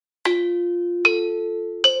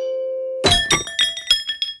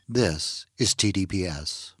This is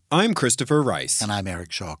TDPS. I'm Christopher Rice. And I'm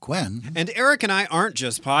Eric Shaw Quinn. And Eric and I aren't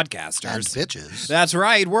just podcasters. And bitches. That's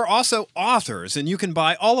right. We're also authors, and you can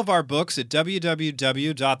buy all of our books at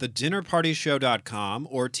www.thedinnerpartyshow.com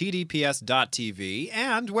or tdps.tv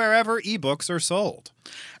and wherever ebooks are sold.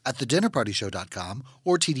 At thedinnerpartyshow.com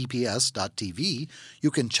or tdps.tv, you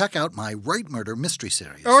can check out my Right Murder mystery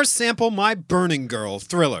series. Or sample my Burning Girl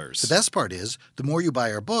thrillers. The best part is, the more you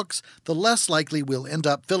buy our books, the less likely we'll end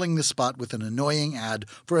up filling the spot with an annoying ad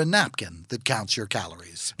for a napkin that counts your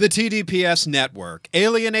calories. The TDPS Network,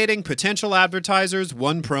 alienating potential advertisers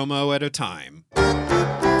one promo at a time.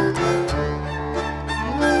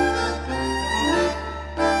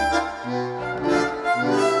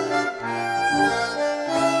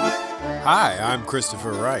 Hi, I'm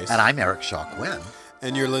Christopher Rice. And I'm Eric Shaw Quinn.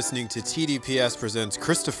 And you're listening to TDPS Presents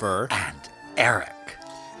Christopher and Eric.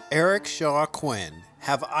 Eric Shaw Quinn,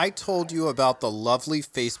 have I told you about the lovely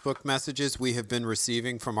Facebook messages we have been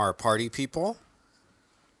receiving from our party people?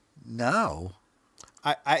 No.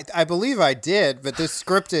 I believe I did, but this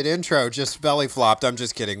scripted intro just belly flopped. I'm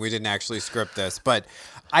just kidding. We didn't actually script this, but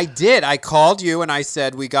I did. I called you and I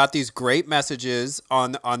said we got these great messages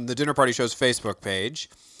on the Dinner Party Show's Facebook page.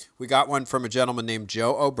 We got one from a gentleman named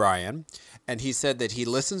Joe O'Brien, and he said that he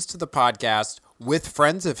listens to the podcast with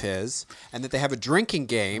friends of his, and that they have a drinking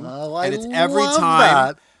game, and it's every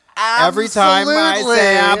time. Every time I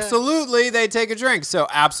say absolutely, they take a drink. So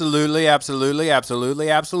absolutely. They're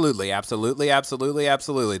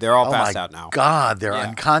all passed out now. God, they're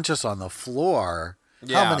unconscious on the floor.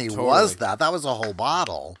 Yeah, how many totally. was that? That was a whole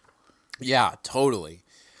bottle. Yeah, totally.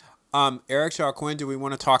 Eric Shaw Quinn, do we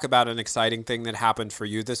want to talk about an exciting thing that happened for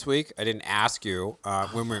you this week? I didn't ask you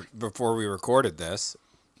before we recorded this.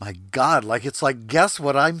 My God, it's like Guess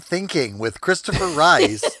What I'm Thinking with Christopher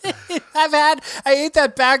Rice. I ate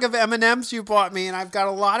that bag of M&Ms you bought me, and I've got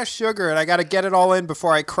a lot of sugar, and I got to get it all in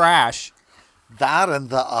before I crash. That and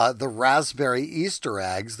the raspberry Easter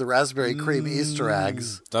eggs, the raspberry cream Easter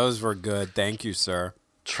eggs. Those were good. Thank you, sir.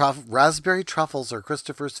 Raspberry truffles are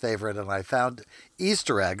Christopher's favorite, and I found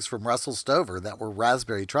Easter eggs from Russell Stover that were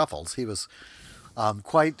raspberry truffles. He was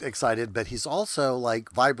quite excited, but he's also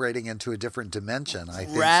vibrating into a different dimension. I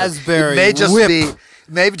think raspberry It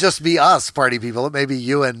may just be us party people. It may be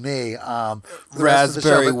you and me.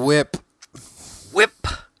 Raspberry whip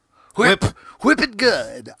it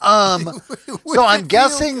good. So I'm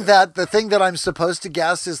guessing that the thing that I'm supposed to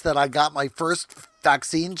guess is that I got my first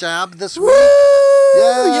vaccine jab this week.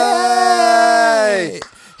 Yay!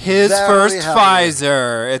 His Very first happy.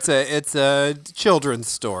 Pfizer. It's a children's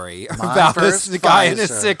story about this guy in his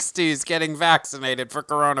 60s getting vaccinated for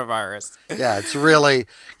coronavirus. Yeah, it's really,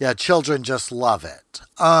 children just love it.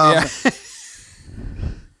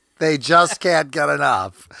 They just can't get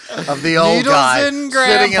enough of the old Needles guy and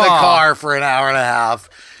sitting in a grandpa. car for an hour and a half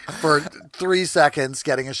for 3 seconds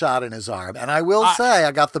getting a shot in his arm. And I will say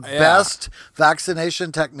I got the best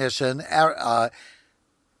vaccination technician,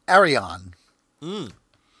 Ariane.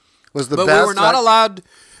 Was the but best. we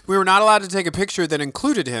were not allowed to take a picture that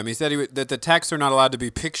included him. He said that the texts are not allowed to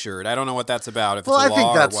be pictured. I don't know what that's about. If it's a I law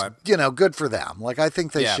think that's or what. good for them. I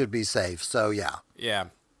think they should be safe. So yeah. Yeah.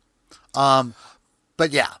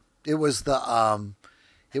 But yeah, it was the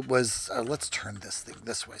let's turn this thing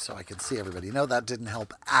this way so I can see everybody. No, that didn't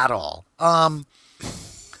help at all.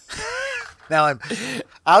 Now I'm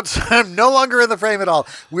outside. I'm no longer in the frame at all.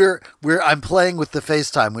 I'm playing with the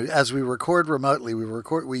FaceTime. As we record remotely, we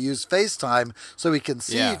use FaceTime so we can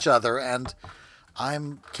see each other, and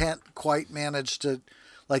can't quite manage to.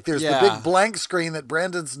 There's the big blank screen that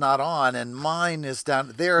Brandon's not on, and mine is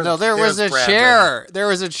down there. No, there was a chair. There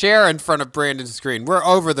was a chair in front of Brandon's screen. We're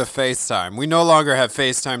over the FaceTime. We no longer have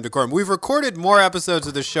FaceTime decorum. We've recorded more episodes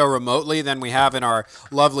of the show remotely than we have in our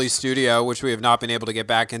lovely studio, which we have not been able to get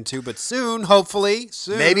back into. But soon, hopefully,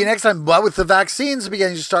 soon. Maybe next time. But with the vaccines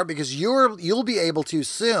beginning to start, because you'll be able to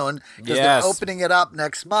soon, because they're opening it up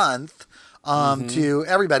next month to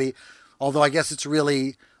everybody. Although I guess it's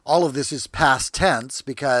really. All of this is past tense,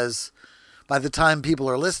 because by the time people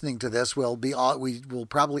are listening to this, we will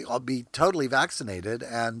probably all be totally vaccinated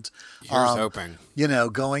and here's hoping.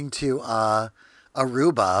 Going to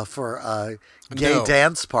Aruba for a gay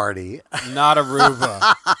dance party. Not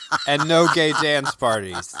Aruba. And no gay dance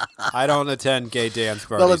parties. I don't attend gay dance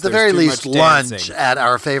parties. Well, at the very least, lunch at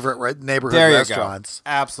our favorite neighborhood restaurants.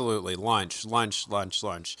 Go. Absolutely. Lunch.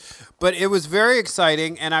 But it was very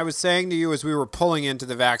exciting. And I was saying to you as we were pulling into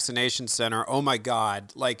the vaccination center, oh my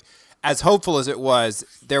God, as hopeful as it was,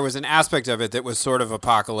 there was an aspect of it that was sort of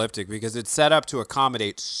apocalyptic because it's set up to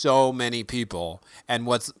accommodate so many people. And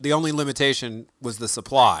what's the only limitation was the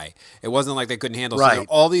supply. It wasn't like they couldn't handle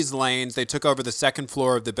all these lanes. They took over the second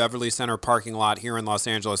floor of the Beverly Center parking lot here in Los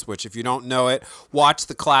Angeles, which if you don't know it, watch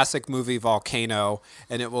the classic movie Volcano,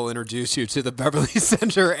 and it will introduce you to the Beverly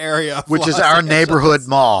Center area. Which is our neighborhood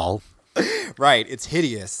mall. Right. It's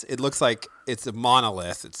hideous. It looks like it's a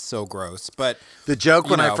monolith. It's so gross. But the joke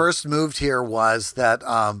when I first moved here was that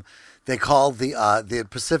they called the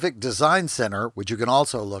Pacific Design Center, which you can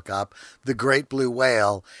also look up, the Great Blue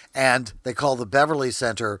Whale, and they call the Beverly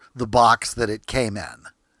Center the box that it came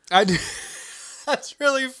in. That's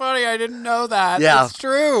really funny. I didn't know that. Yeah. It's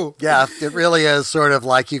true. Yeah, it really is sort of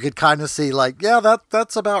like you could kind of see like, yeah,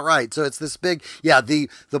 that's about right. So it's this big, the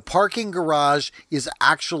parking garage is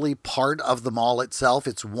actually part of the mall itself.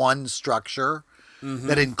 It's one structure.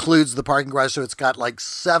 That includes the parking garage. So it's got like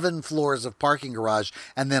 7 floors of parking garage.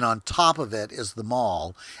 And then on top of it is the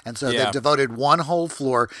mall. And so they've devoted one whole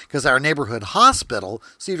floor because our neighborhood hospital,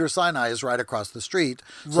 Cedars-Sinai, is right across the street.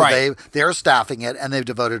 So they're staffing it, and they've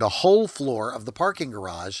devoted a whole floor of the parking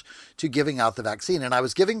garage to giving out the vaccine. And I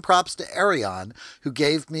was giving props to Ariane, who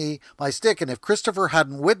gave me my stick. And if Christopher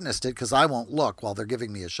hadn't witnessed it, because I won't look while they're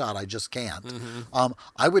giving me a shot, I just can't,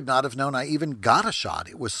 I would not have known I even got a shot.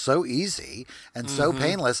 It was so easy and so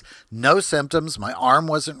painless, no symptoms. My arm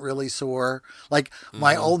wasn't really sore. Like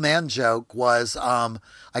my old man joke was,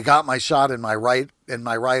 I got my shot in my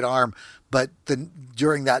right arm, but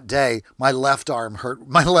during that day, my left arm hurt.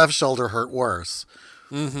 My left shoulder hurt worse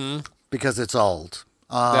because it's old.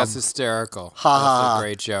 That's hysterical. That's a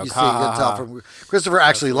great joke. You see, you can tell from Christopher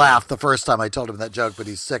actually laughed the first time I told him that joke, but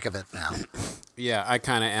he's sick of it now. Yeah, I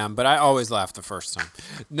kind of am, but I always laugh the first time.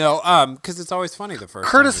 No, because it's always funny the first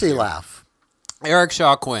time. Courtesy laugh. Eric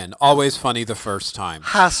Shaw Quinn, always funny the first time.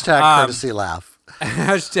 Hashtag courtesy laugh.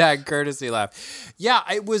 Hashtag courtesy laugh. Yeah,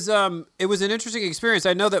 it was an interesting experience.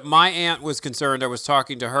 I know that my aunt was concerned. I was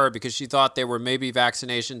talking to her because she thought there were maybe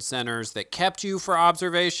vaccination centers that kept you for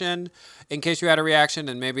observation in case you had a reaction,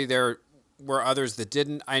 and maybe there were others that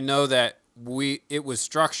didn't. I know that it was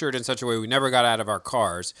structured in such a way we never got out of our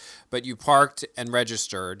cars, but you parked and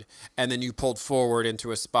registered, and then you pulled forward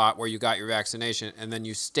into a spot where you got your vaccination, and then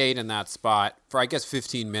you stayed in that spot for, I guess,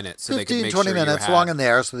 15 minutes. So 15, 20 minutes long in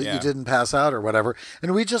there so that you didn't pass out or whatever.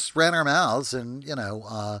 And we just ran our mouths and,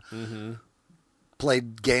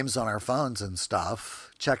 played games on our phones and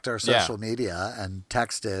stuff, checked our social media and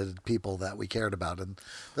texted people that we cared about and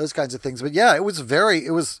those kinds of things. But yeah, it was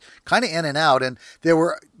kind of in and out. And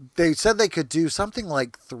they said they could do something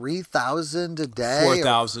like 3,000 a day.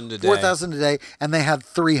 4,000 a day. 4,000 a day. And they had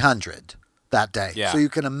 300 that day. Yeah. So you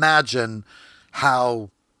can imagine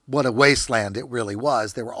what a wasteland it really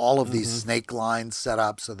was. There were all of these snake lines set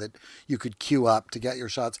up so that you could queue up to get your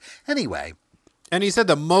shots. Anyway. And he said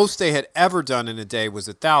the most they had ever done in a day was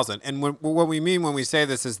 1,000. And what we mean when we say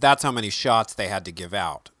this is that's how many shots they had to give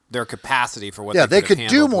out. Their capacity for what they could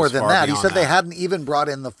do more than that. He said they hadn't even brought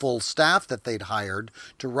in the full staff that they'd hired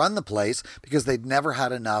to run the place because they'd never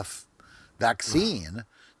had enough vaccine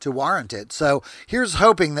to warrant it. So here's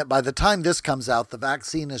hoping that by the time this comes out, the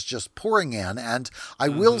vaccine is just pouring in. And I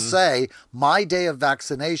will say my day of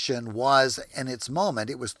vaccination was, in its moment,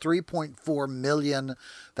 it was 3.4 million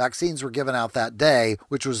vaccines were given out that day,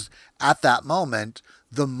 which was at that moment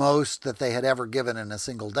the most that they had ever given in a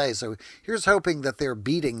single day. So here's hoping that they're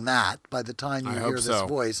beating that by the time you hear this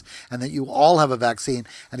voice and that you all have a vaccine.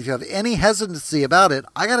 And if you have any hesitancy about it,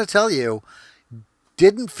 I got to tell you,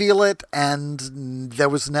 didn't feel it, and there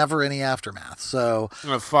was never any aftermath. So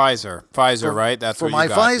Pfizer, right? That's for my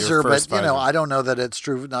Pfizer, but I don't know that it's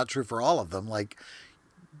true. Not true for all of them. Like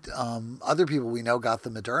other people we know got the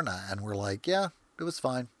Moderna, and we're like, yeah, it was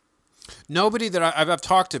fine. Nobody that I've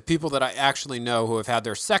talked to people that I actually know who have had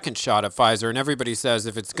their second shot of Pfizer, and everybody says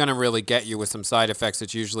if it's going to really get you with some side effects,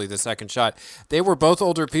 it's usually the second shot. They were both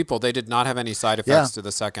older people. They did not have any side effects to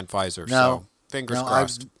the second Pfizer. No. So fingers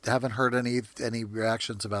crossed. I haven't heard any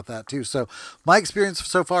reactions about that too. So my experience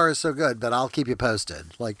so far is so good, but I'll keep you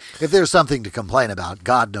posted. Like if there's something to complain about,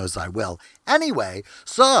 God knows I will. Anyway,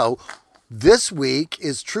 so this week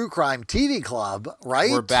is True Crime TV Club,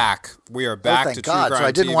 right? We're back. We are back to True Crime TV Club. So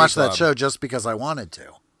I didn't watch that show just because I wanted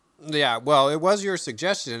to. Yeah, well, it was your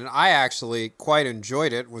suggestion, and I actually quite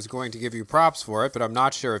enjoyed it, was going to give you props for it, but I'm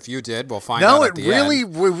not sure if you did. We'll find out at the end.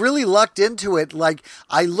 We really lucked into it. Like,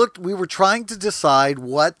 we were trying to decide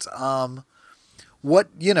what,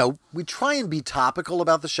 we try and be topical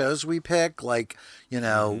about the shows we pick, like,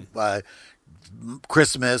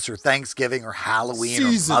 Christmas or Thanksgiving or Halloween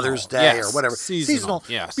seasonal. Or Mother's Day or whatever. Seasonal.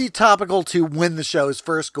 Yes. Be topical to when the show is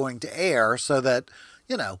first going to air so that,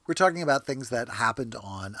 we're talking about things that happened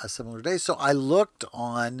on a similar day. So I looked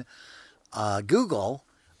on Google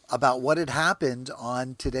about what had happened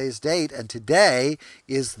on today's date. And today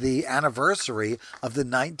is the anniversary of the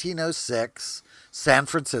 1906 San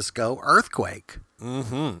Francisco earthquake.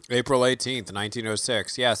 April 18th,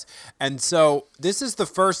 1906. Yes. And so this is the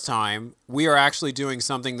first time we are actually doing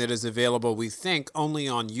something that is available, we think, only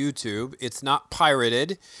on YouTube. It's not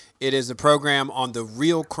pirated. It is a program on the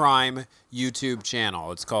Real Crime YouTube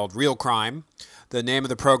channel. It's called Real Crime. The name of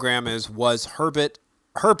the program was Herbert,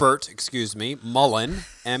 Mullin,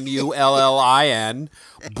 Mullin,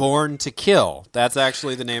 Born to Kill. That's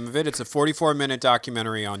actually the name of it. It's a 44-minute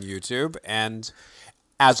documentary on YouTube. And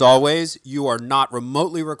as always, you are not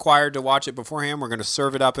remotely required to watch it beforehand. We're going to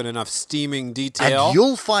serve it up in enough steaming detail. And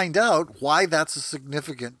you'll find out why that's a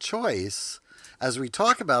significant choice as we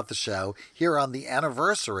talk about the show here on the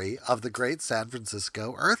anniversary of the Great San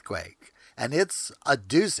Francisco earthquake. And it's a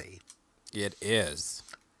doozy. It is.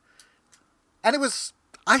 And it was,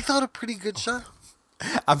 I thought, a pretty good show.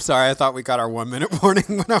 I'm sorry. I thought we got our 1 minute warning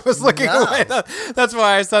when I was looking away. That's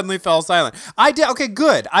why I suddenly fell silent. I did. Okay,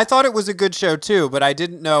 good. I thought it was a good show too, but I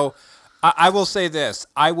didn't know. I will say this.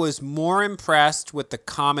 I was more impressed with the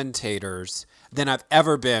commentators than I've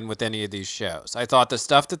ever been with any of these shows. I thought the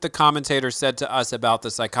stuff that the commentators said to us about the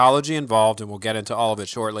psychology involved, and we'll get into all of it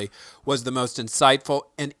shortly, was the most insightful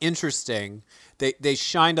and interesting. They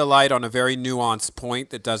shined a light on a very nuanced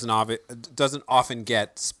point that doesn't often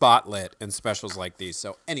get spotlit in specials like these.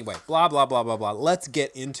 So anyway, blah, blah, blah, blah, blah. Let's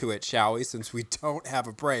get into it, shall we, since we don't have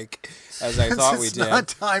a break, as I thought we did. It's not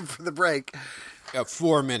time for the break.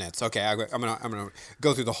 4 minutes. Okay, I'm gonna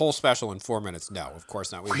go through the whole special in 4 minutes. No, of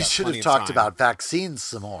course not. We should have talked about vaccines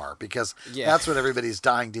some more because that's what everybody's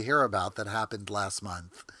dying to hear about that happened last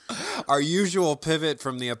month. Our usual pivot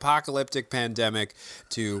from the apocalyptic pandemic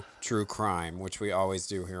to true crime, which we always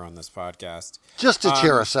do here on this podcast. Just to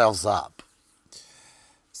cheer ourselves up.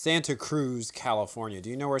 Santa Cruz, California. Do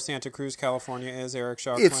you know where Santa Cruz, California is, Eric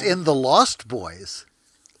Shaw? It's in the Lost Boys.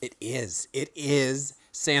 It is. It is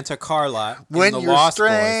Santa Carla in when the you're Lost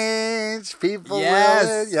strange, Boys. people Yes.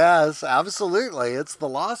 will. Yes, absolutely. It's the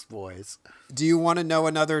Lost Boys. Do you want to know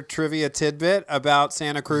another trivia tidbit about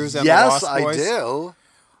Santa Cruz and the Lost Boys? Yes, I do.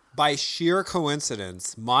 By sheer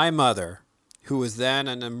coincidence, my mother, who was then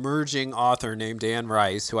an emerging author named Anne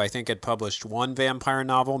Rice, who I think had published one vampire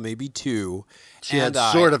novel, maybe two. She had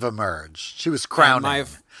sort of emerged. She was crowning.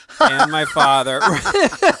 And my father.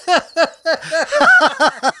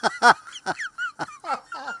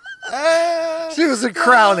 She was a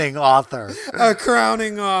crowning author. A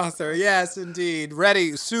crowning author, yes, indeed.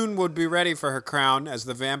 Soon would be ready for her crown as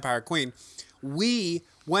the vampire queen. We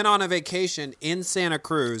went on a vacation in Santa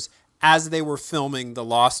Cruz as they were filming The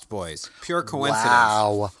Lost Boys. Pure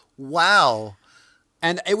coincidence. Wow.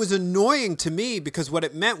 And it was annoying to me because what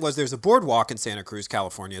it meant was there's a boardwalk in Santa Cruz,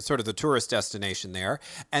 California. It's sort of the tourist destination there.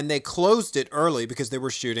 And they closed it early because they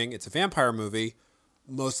were shooting, it's a vampire movie,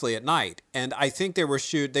 mostly at night. And I think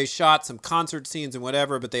they shot some concert scenes and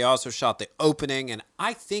whatever, but they also shot the opening. And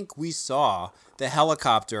I think we saw the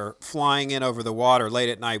helicopter flying in over the water late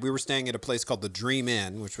at night. We were staying at a place called the Dream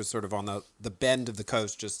Inn, which was sort of on the bend of the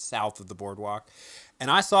coast just south of the boardwalk. And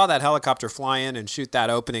I saw that helicopter fly in and shoot that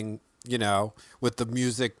opening, with the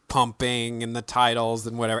music pumping and the titles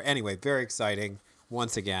and whatever. Anyway, very exciting.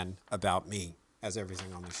 Once again, about me, as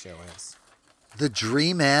everything on the show is. The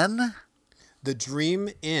Dream Inn? The Dream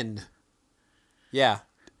Inn. Yeah.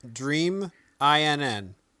 Dream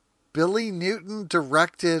INN. Billy Newton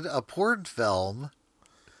directed a porn film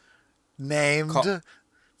named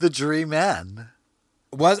The Dream Inn.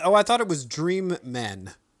 I thought it was Dream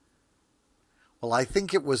Men. Well, I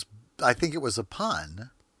think it was a pun.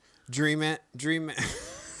 Dream.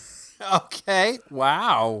 Okay.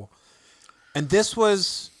 Wow. And this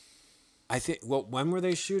was, I think, when were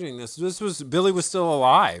they shooting this? Billy was still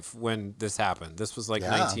alive when this happened. This was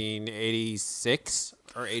 1986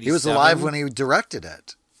 or 87. He was alive when he directed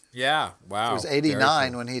it. Yeah. Wow. It was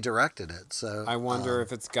 89 when he directed it. So I wonder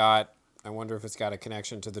if it's got a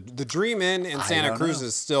connection to the Dream Inn in Santa Cruz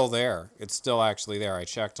is still there. It's still actually there. I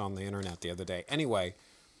checked on the internet the other day. Anyway,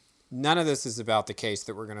 none of this is about the case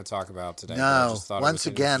that we're going to talk about today. No. Once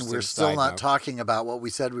again, we're still not talking about what we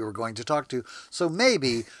said we were going to talk to. So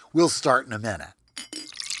maybe we'll start in a minute.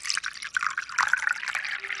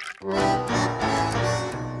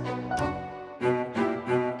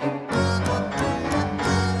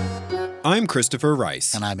 I'm I'm Christopher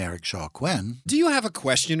Rice. And I'm Eric Shaw Quinn. Do you have a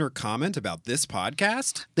question or comment about this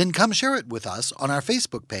podcast? Then come share it with us on our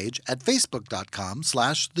Facebook page at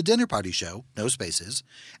facebook.com/The Dinner Party Show, no spaces,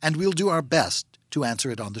 and we'll do our best to answer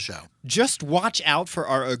it on the show. Just watch out for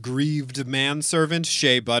our aggrieved manservant,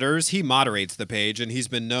 Shea Butters. He moderates the page, and he's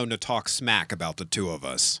been known to talk smack about the two of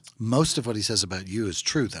us. Most of what he says about you is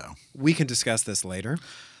true, though. We can discuss this later.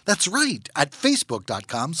 That's right, at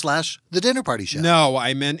facebook.com/The Dinner Party Show. No,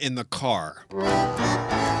 I meant in the car.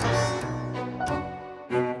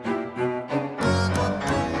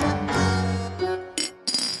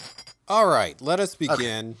 All right, let us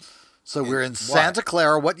begin. Okay. So we're in Santa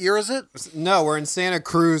Clara. What year is it? No, we're in Santa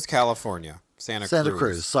Cruz, California. Santa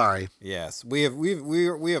Cruz. Sorry. Yes, we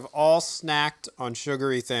have all snacked on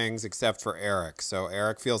sugary things except for Eric. So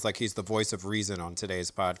Eric feels like he's the voice of reason on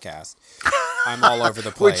today's podcast. I'm all over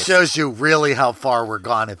the place. Which shows you really how far we're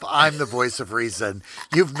gone. If I'm the voice of reason,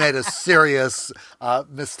 you've made a serious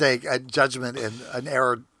mistake, a judgment, an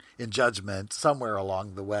error in judgment somewhere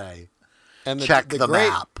along the way. And Check the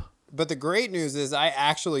map. But the great news is I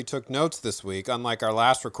actually took notes this week, unlike our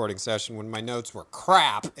last recording session when my notes were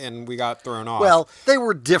crap and we got thrown off. Well, they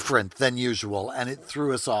were different than usual, and it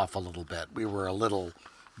threw us off a little bit. We were a little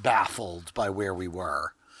baffled by where we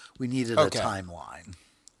were. We needed a timeline.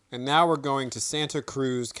 And now we're going to Santa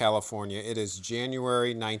Cruz, California. It is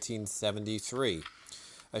January 1973.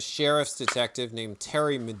 A sheriff's detective named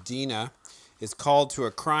Terry Medina is called to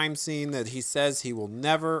a crime scene that he says he will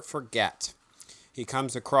never forget. He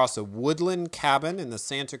comes across a woodland cabin in the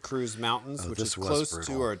Santa Cruz Mountains, which is close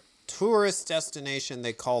to a tourist destination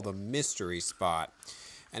they call the Mystery Spot.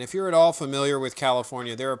 And if you're at all familiar with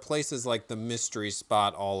California, there are places like the Mystery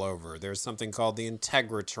Spot all over. There's something called the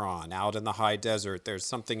Integratron out in the high desert. There's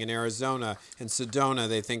something in Arizona. In Sedona,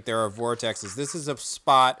 they think there are vortexes. This is a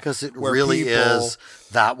spot because it really is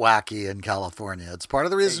that wacky in California. It's part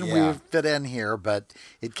of the reason we fit in here, but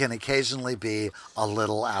it can occasionally be a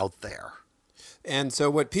little out there. And so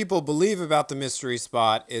what people believe about the Mystery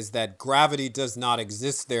Spot is that gravity does not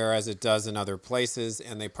exist there as it does in other places,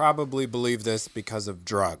 and they probably believe this because of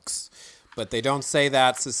drugs. But they don't say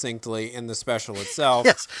that succinctly in the special itself.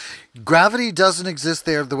 Yes, gravity doesn't exist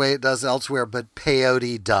there the way it does elsewhere, but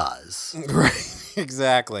peyote does. Right,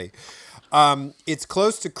 exactly. It's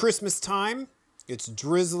close to Christmas time. It's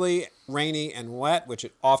drizzly, rainy, and wet, which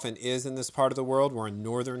it often is in this part of the world. We're in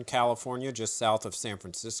Northern California, just south of San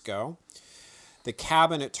Francisco. The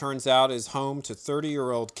cabin, it turns out, is home to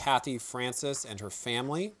 30-year-old Kathy Francis and her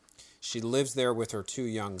family. She lives there with her 2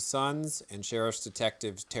 young sons, and Sheriff's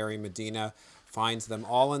Detective Terry Medina finds them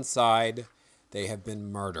all inside. They have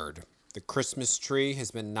been murdered. The Christmas tree has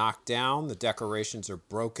been knocked down. The decorations are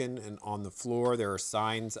broken, and on the floor there are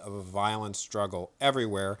signs of a violent struggle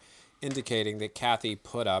everywhere, indicating that Kathy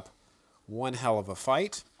put up one hell of a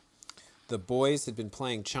fight. The boys had been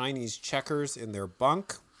playing Chinese checkers in their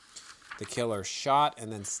bunk. The killer shot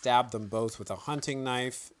and then stabbed them both with a hunting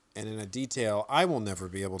knife, and in a detail I will never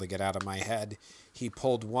be able to get out of my head, he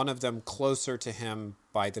pulled one of them closer to him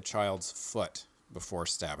by the child's foot before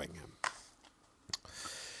stabbing him.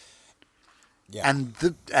 Yeah. And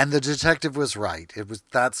the detective was right.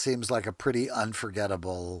 That seems like a pretty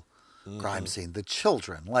unforgettable crime scene. The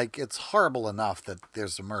children, like, it's horrible enough that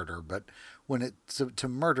there's a murder, but when it's to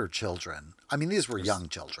murder children, I mean, these were young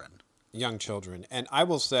children. Young children. And I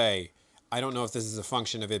will say, I don't know if this is a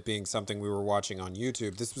function of it being something we were watching on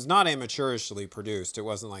YouTube. This was not amateurishly produced. It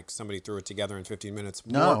wasn't like somebody threw it together in 15 minutes.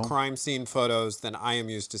 No. More crime scene photos than I am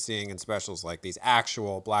used to seeing in specials like these.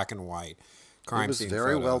 Actual black and white crime scene photos. It was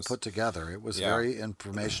very well put together. It was very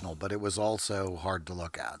informational, but it was also hard to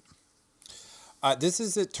look at. This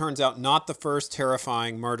is, it turns out, not the first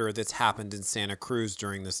terrifying murder that's happened in Santa Cruz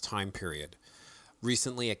during this time period.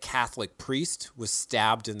 Recently, a Catholic priest was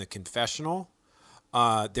stabbed in the confessional.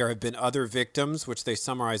 There have been other victims, which they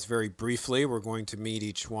summarize very briefly. We're going to meet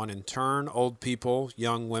each one in turn. Old people,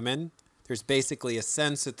 young women. There's basically a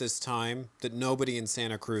sense at this time that nobody in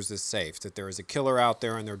Santa Cruz is safe, that there is a killer out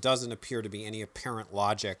there, and there doesn't appear to be any apparent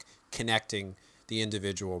logic connecting the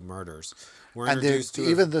individual murders. We're introduced to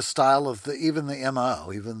even the style of the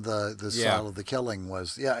MO, even the style of the killing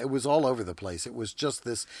was, it was all over the place. It was just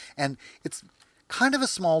this, and it's kind of a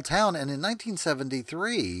small town, and in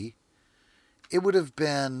 1973... it would have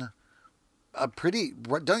been a pretty,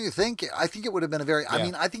 don't you think? I think it would have been a very, I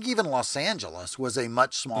mean, I think even Los Angeles was a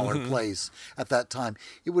much smaller place at that time.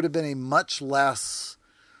 It would have been a much less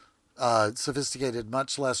sophisticated,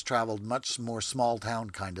 much less traveled, much more small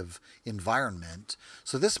town kind of environment.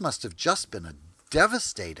 So this must have just been a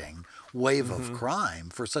devastating wave of crime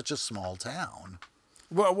for such a small town.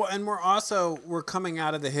 Well, and we're coming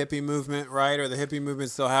out of the hippie movement, right? Or the hippie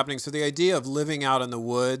movement's still happening. So the idea of living out in the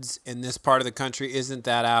woods in this part of the country isn't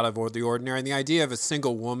that out of the ordinary. And the idea of a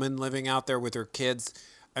single woman living out there with her kids,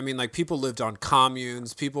 I mean, like people lived on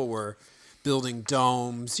communes, people were building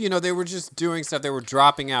domes. You know, they were just doing stuff. They were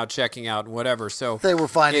dropping out, checking out, and whatever. So they were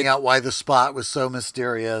finding out why the spot was so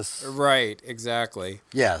mysterious. Right, exactly.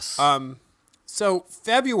 Yes. So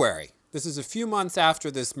February. This is a few months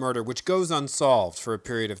after this murder, which goes unsolved for a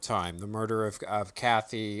period of time. The murder of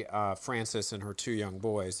Kathy Francis and her 2 young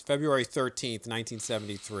boys. February 13th,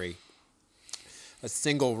 1973. A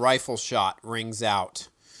single rifle shot rings out.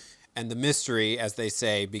 And the mystery, as they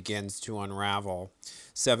say, begins to unravel.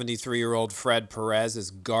 73-year-old Fred Perez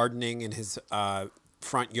is gardening in his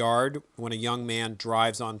front yard when a young man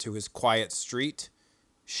drives onto his quiet street,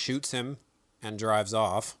 shoots him, and drives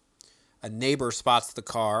off. A neighbor spots the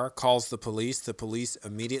car, calls the police. The police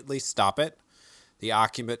immediately stop it. The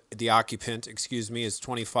occupant, is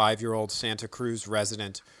 25-year-old Santa Cruz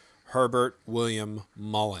resident Herbert William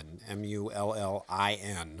Mullin,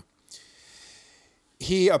 Mullin.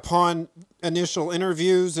 He, upon initial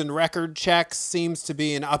interviews and record checks, seems to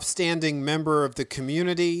be an upstanding member of the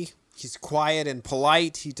community. He's quiet and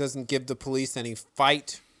polite. He doesn't give the police any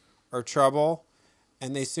fight or trouble.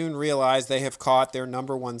 And they soon realize they have caught their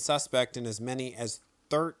number one suspect in as many as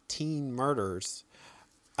 13 murders.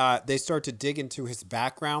 They start to dig into his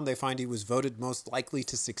background. They find he was voted most likely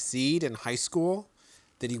to succeed in high school,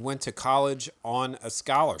 that he went to college on a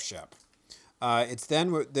scholarship. It's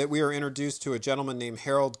then that we are introduced to a gentleman named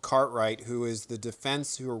Harold Cartwright, who was the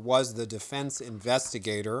defense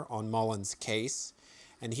investigator on Mullin's case.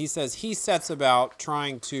 And he says he sets about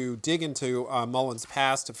trying to dig into Mullin's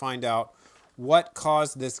past to find out what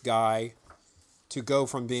caused this guy to go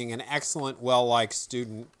from being an excellent, well-liked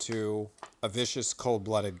student to a vicious,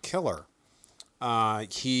 cold-blooded killer.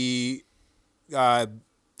 He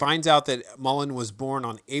finds out that Mullin was born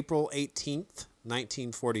on April 18th,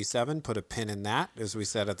 1947. Put a pin in that, as we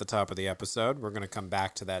said at the top of the episode. We're going to come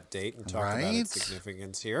back to that date and talk about its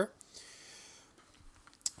significance here.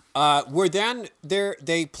 Where then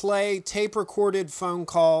they play tape-recorded phone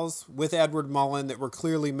calls with Edward Mullin that were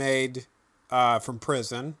clearly made from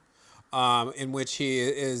prison, in which he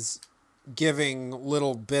is giving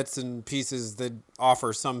little bits and pieces that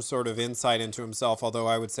offer some sort of insight into himself, although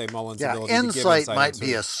I would say Mullin's ability to give insight might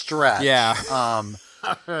be a stretch. Yeah.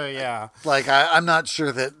 Yeah. Like, I'm not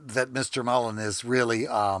sure that Mr. Mullin is really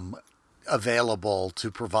available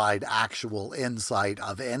to provide actual insight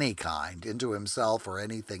of any kind into himself or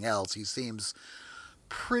anything else. He seems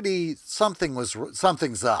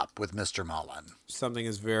something's up with Mr. Mullin. Something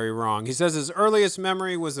is very wrong. He says his earliest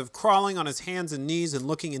memory was of crawling on his hands and knees and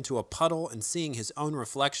looking into a puddle and seeing his own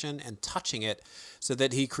reflection and touching it so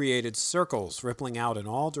that he created circles rippling out in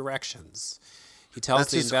all directions. He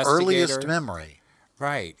tells the investigator. That's his earliest memory.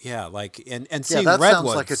 Right, yeah, like and seeing that redwoods.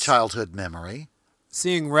 Sounds like a childhood memory.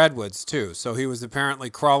 Seeing redwoods too. So he was apparently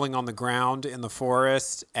crawling on the ground in the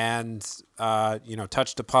forest and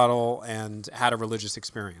touched a puddle and had a religious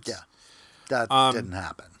experience. Yeah, that didn't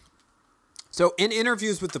happen. So in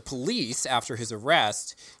interviews with the police after his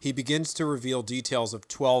arrest, he begins to reveal details of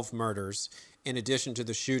 12 murders, in addition to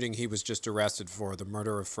the shooting he was just arrested for, the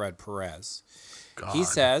murder of Fred Perez. God. He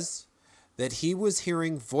says that he was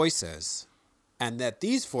hearing voices, and that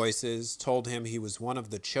these voices told him he was one of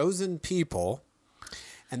the chosen people,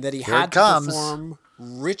 and that he had to perform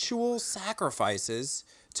ritual sacrifices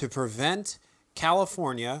to prevent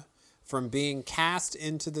California from being cast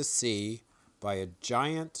into the sea by a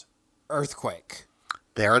giant earthquake.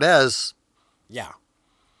 There it is. Yeah.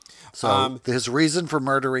 So his reason for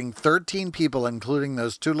murdering 13 people, including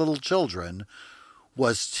those 2 little children,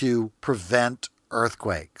 was to prevent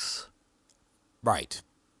earthquakes. Right.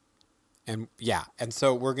 And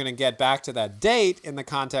so we're going to get back to that date in the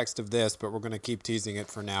context of this, but we're going to keep teasing it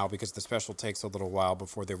for now because the special takes a little while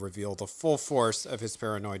before they reveal the full force of his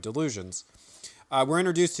paranoid delusions. We're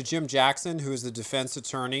introduced to Jim Jackson, who is the defense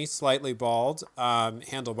attorney, slightly bald,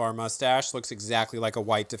 handlebar mustache, looks exactly like a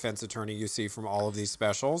white defense attorney you see from all of these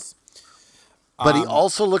specials. But he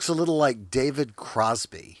also looks a little like David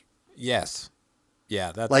Crosby. Yes.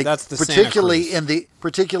 Yeah, that's the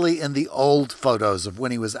particularly in the old photos of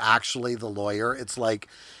when he was actually the lawyer. It's like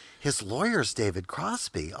his lawyer's David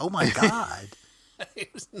Crosby. Oh my God. He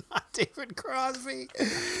was not David Crosby.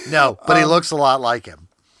 No, but he looks a lot like him.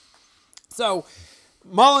 So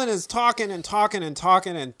Mullin is talking to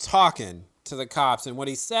the cops, and what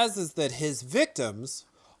he says is that his victims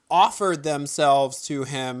offered themselves to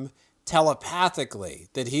him telepathically,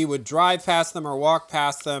 that he would drive past them or walk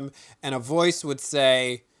past them, and a voice would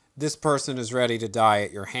say, this person is ready to die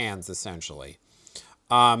at your hands, essentially.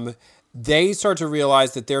 They start to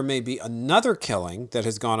realize that there may be another killing that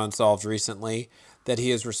has gone unsolved recently that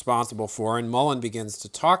he is responsible for, and Mullen begins to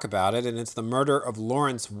talk about it, and it's the murder of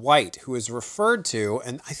Lawrence White, who is referred to,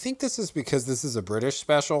 and I think this is because this is a British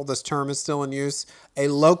special, this term is still in use, a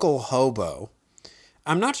local hobo.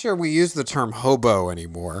 I'm not sure we use the term hobo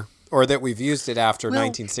anymore, or that we've used it after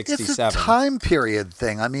 1967. It's a time period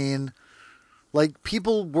thing. I mean, like,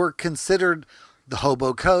 people were considered the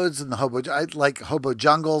hobo codes and the hobo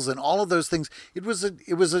jungles and all of those things. It was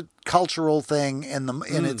a cultural thing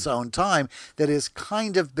in its own time that has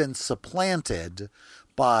kind of been supplanted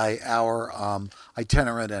by our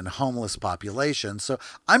itinerant and homeless population. So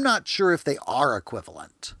I'm not sure if they are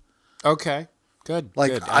equivalent. Okay, good.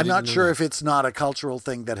 Like, good. I'm not sure if it's not a cultural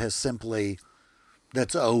thing that has simply...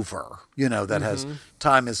 that's over, that has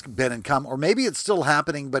time has been and come, or maybe it's still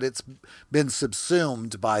happening, but it's been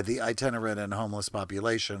subsumed by the itinerant and homeless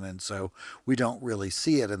population. And so we don't really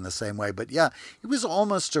see it in the same way, but yeah, it was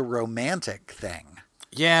almost a romantic thing.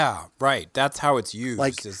 Yeah, right. That's how it's used.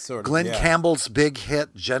 Like Glenn Campbell's big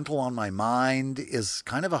hit, Gentle on My Mind, is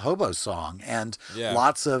kind of a hobo song. And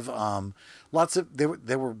lots of,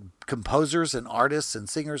 there were composers and artists and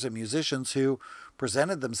singers and musicians who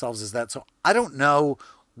presented themselves as that. So I don't know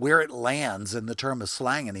where it lands in the term of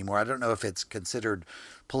slang anymore. I don't know if it's considered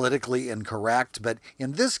politically incorrect, but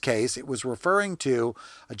in this case, it was referring to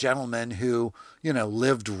a gentleman who,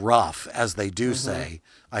 lived rough, as they do say,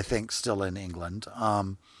 I think still in England,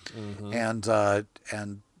 and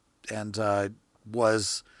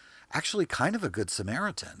was actually kind of a good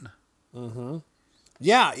Samaritan. Mm-hmm.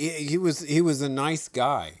 Yeah, he was a nice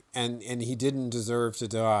guy, and he didn't deserve to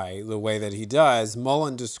die the way that he does.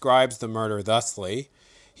 Mullen describes the murder thusly.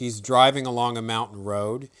 He's driving along a mountain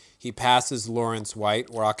road. He passes Lawrence White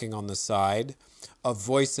walking on the side. A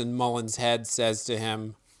voice in Mullen's head says to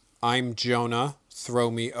him, "I'm Jonah, throw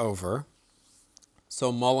me over."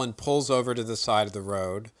 So Mullen pulls over to the side of the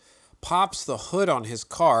road, pops the hood on his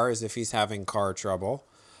car as if he's having car trouble.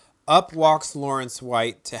 Up walks Lawrence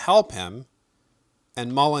White to help him,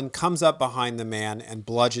 and Mullen comes up behind the man and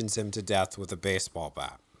bludgeons him to death with a baseball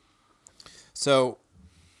bat. So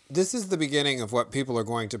this is the beginning of what people are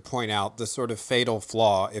going to point out, the sort of fatal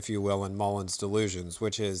flaw, if you will, in Mullen's delusions,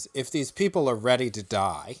 which is, if these people are ready to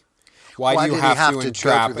die, why do you have to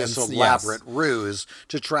entrap go through this elaborate ruse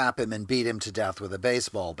to trap him and beat him to death with a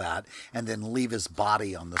baseball bat and then leave his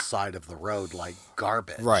body on the side of the road like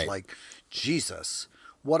garbage? Right. Like, Jesus.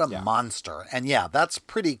 What a monster. And yeah, that's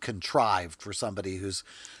pretty contrived for somebody who's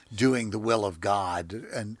doing the will of God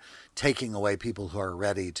and taking away people who are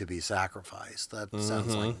ready to be sacrificed. That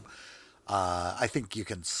sounds like, I think you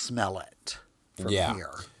can smell it from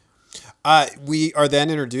here. We are then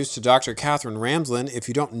introduced to Dr. Catherine Ramsland. If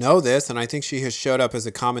you don't know this, and I think she has showed up as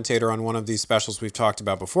a commentator on one of these specials we've talked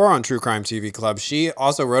about before on True Crime TV Club, she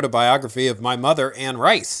also wrote a biography of my mother, Anne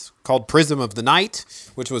Rice, called Prism of the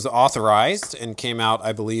Night, which was authorized and came out,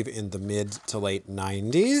 I believe, in the mid to late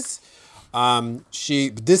 90s.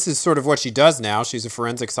 This is sort of what she does now. She's a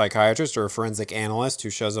forensic psychiatrist or a forensic analyst who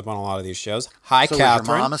shows up on a lot of these shows. Hi, so Catherine.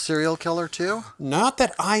 So is your mom a serial killer too? Not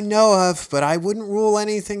that I know of, but I wouldn't rule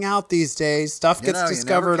anything out these days. Stuff gets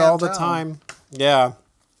discovered all the time. Yeah.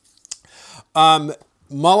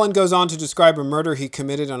 Mullen goes on to describe a murder he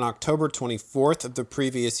committed on October 24th of the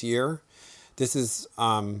previous year. This is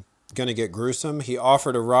going to get gruesome. He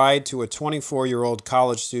offered a ride to a 24-year-old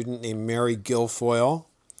college student named Mary Guilfoyle.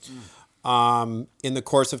 In the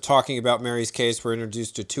course of talking about Mary's case, we're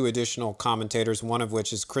introduced to two additional commentators, one of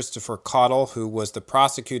which is Christopher Caudle, who was the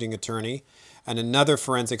prosecuting attorney, and another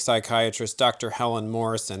forensic psychiatrist, Dr. Helen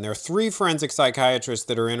Morrison. There are three forensic psychiatrists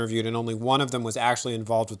that are interviewed, and only one of them was actually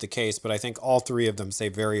involved with the case, but I think all three of them say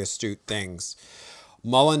very astute things.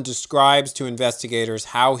 Mullen describes to investigators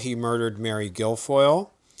how he murdered Mary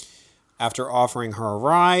Guilfoyle. After offering her a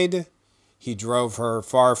ride, he drove her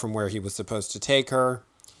far from where he was supposed to take her.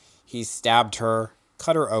 He stabbed her,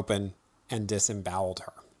 cut her open, and disemboweled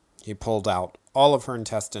her. He pulled out all of her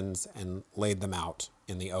intestines and laid them out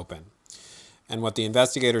in the open. And what the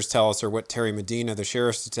investigators tell us, or what Terry Medina, the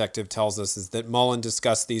sheriff's detective, tells us, is that Mullen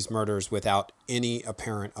discussed these murders without any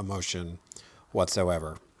apparent emotion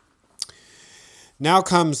whatsoever. Now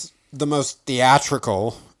comes the most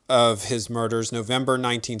theatrical of his murders, November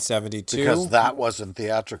 1972. Because that wasn't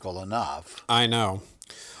theatrical enough. I know.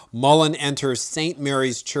 Mullen enters St.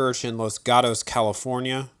 Mary's Church in Los Gatos,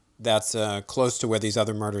 California. That's close to where these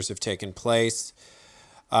other murders have taken place.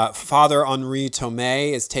 Father Henri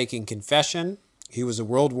Tomei is taking confession. He was a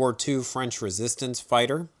World War II French resistance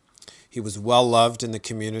fighter. He was well loved in the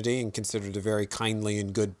community and considered a very kindly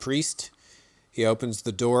and good priest. He opens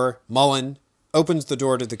the door. Mullen opens the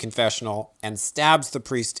door to the confessional and stabs the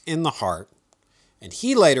priest in the heart. And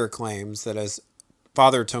he later claims that as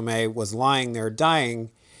Father Tomei was lying there dying,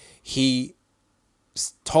 he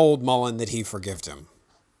told Mullen that he forgave him.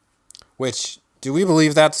 Which, do we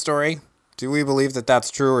believe that story? Do we believe that that's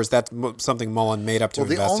true, or is that something Mullen made up to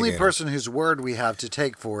investigate? Well, the only person whose word we have to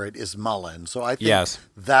take for it is Mullen. So I think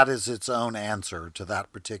that is its own answer to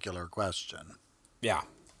that particular question. Yeah.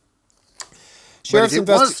 But if it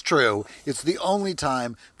was true, it's the only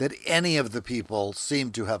time that any of the people seem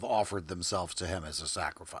to have offered themselves to him as a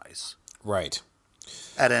sacrifice. Right.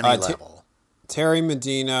 At any level. Terry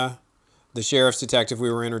Medina, the sheriff's detective we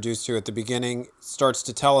were introduced to at the beginning, starts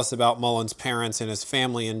to tell us about Mullen's parents and his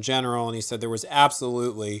family in general, and he said there was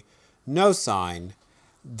absolutely no sign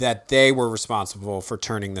that they were responsible for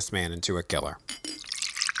turning this man into a killer.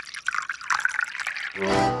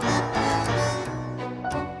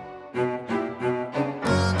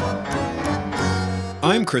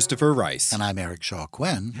 I'm Christopher Rice. And I'm Eric Shaw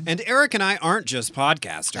Quinn. And Eric and I aren't just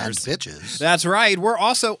podcasters. And bitches. That's right. We're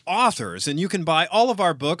also authors, and you can buy all of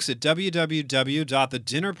our books at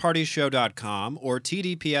www.thedinnerpartyshow.com or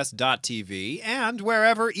tdps.tv and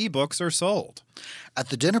wherever ebooks are sold. At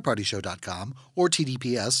thedinnerpartyshow.com or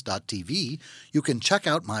tdps.tv, you can check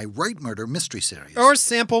out my Right Murder mystery series. Or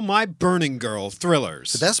sample my Burning Girl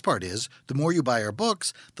thrillers. The best part is, the more you buy our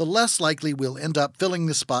books, the less likely we'll end up filling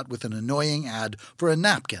the spot with an annoying ad for a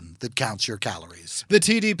napkin that counts your calories. The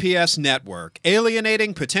TDPS Network,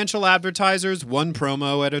 alienating potential advertisers one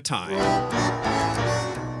promo at a time.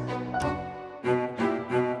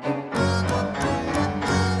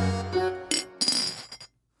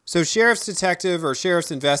 So sheriff's detective or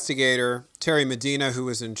sheriff's investigator, Terry Medina, who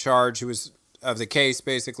was in charge, who was of the case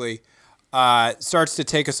basically, starts to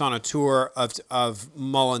take us on a tour of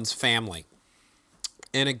Mullen's family.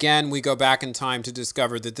 And again, we go back in time to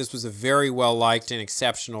discover that this was a very well-liked and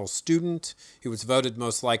exceptional student. He was voted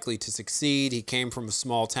most likely to succeed. He came from a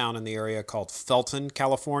small town in the area called Felton,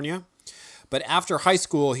 California. But after high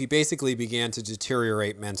school, he basically began to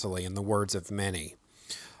deteriorate mentally, in the words of many.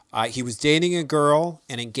 He was dating a girl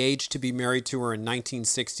and engaged to be married to her in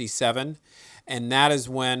 1967, and that is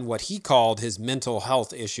when what he called his mental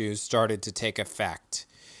health issues started to take effect.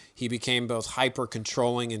 He became both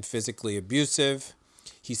hyper-controlling and physically abusive.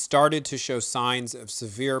 He started to show signs of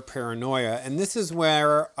severe paranoia, and this is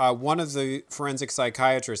where one of the forensic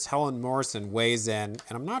psychiatrists, Helen Morrison, weighs in,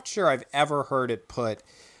 and I'm not sure I've ever heard it put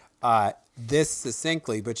this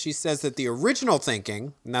succinctly, but she says that the original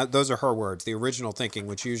thinking, now those are her words, the original thinking,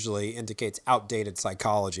 which usually indicates outdated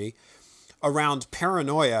psychology, around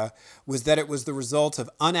paranoia was that it was the result of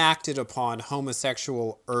unacted upon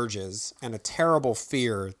homosexual urges and a terrible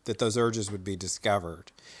fear that those urges would be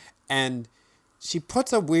discovered. And she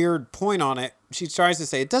puts a weird point on it. She tries to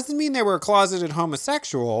say, it doesn't mean they were closeted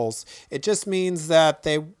homosexuals. It just means that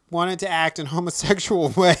they wanted to act in homosexual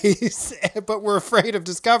ways, but were afraid of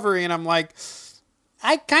discovery. And I'm like,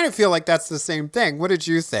 I kind of feel like that's the same thing. What did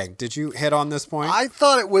you think? Did you hit on this point? I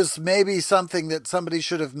thought it was maybe something that somebody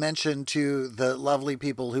should have mentioned to the lovely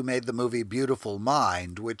people who made the movie Beautiful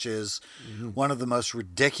Mind, which is one of the most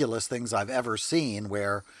ridiculous things I've ever seen,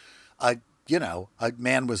 where, a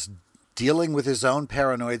man was dealing with his own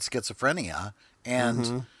paranoid schizophrenia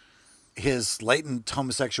and his latent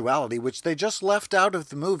homosexuality, which they just left out of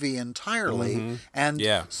the movie entirely, and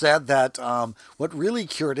said that what really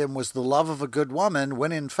cured him was the love of a good woman,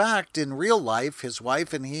 when in fact, in real life, his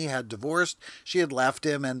wife and he had divorced, she had left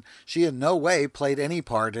him, and she in no way played any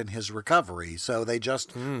part in his recovery. So they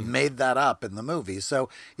just made that up in the movie. So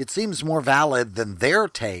it seems more valid than their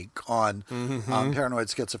take on paranoid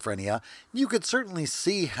schizophrenia. You could certainly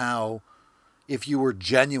see how, if you were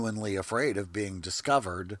genuinely afraid of being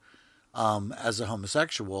discovered as a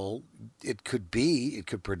homosexual, it could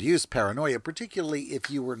produce paranoia, particularly if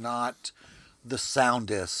you were not the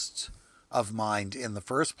soundest of mind in the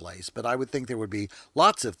first place. But I would think there would be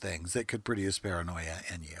lots of things that could produce paranoia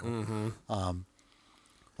in you.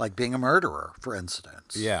 Like being a murderer, for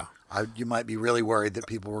instance. Yeah. You might be really worried that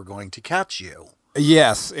people were going to catch you.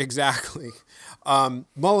 Yes, exactly.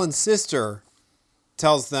 Mullen's sister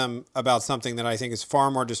tells them about something that I think is far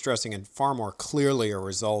more distressing and far more clearly a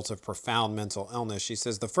result of profound mental illness. She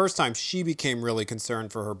says the first time she became really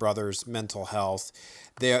concerned for her brother's mental health,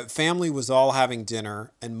 the family was all having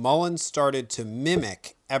dinner, and Mullen started to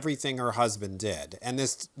mimic everything her husband did. And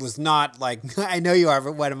this was not like, I know you are,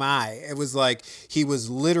 but what am I? It was like he was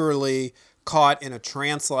literally caught in a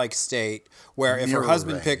trance-like state where if her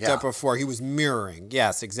husband picked up a fork, he was mirroring.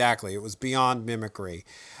 Yes, exactly. It was beyond mimicry.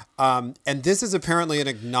 And this is apparently an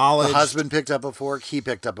acknowledged... The husband picked up a fork, he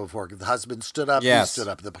picked up a fork. The husband stood up, he stood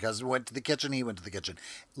up. The husband went to the kitchen, he went to the kitchen.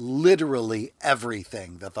 Literally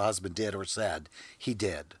everything that the husband did or said, he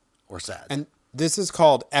did or said. And this is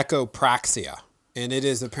called echopraxia, and it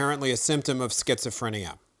is apparently a symptom of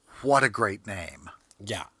schizophrenia. What a great name.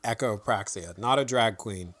 Yeah, echopraxia. Not a drag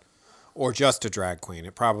queen. Or just a drag queen.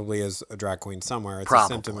 It probably is a drag queen somewhere. It's a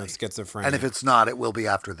symptom of schizophrenia. And if it's not, it will be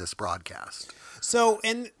after this broadcast. So,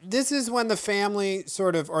 and this is when the family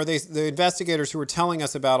sort of, or the investigators who were telling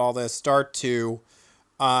us about all this start to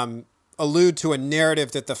allude to a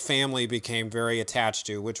narrative that the family became very attached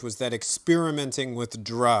to, which was that experimenting with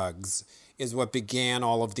drugs is what began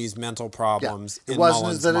all of these mental problems in Mullen's mind. It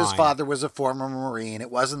wasn't that his father was a former Marine. It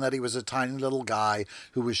wasn't that he was a tiny little guy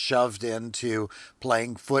who was shoved into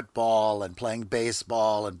playing football and playing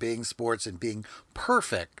baseball and being sports and being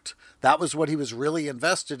perfect. That was what he was really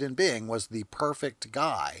invested in being, was the perfect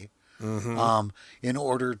guy. In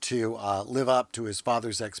order to live up to his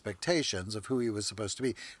father's expectations of who he was supposed to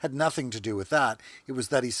be. Had nothing to do with that. It was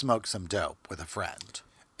that he smoked some dope with a friend.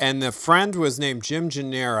 And the friend was named Jim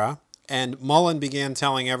Gennara. And Mullen began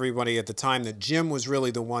telling everybody at the time that Jim was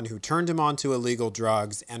really the one who turned him onto illegal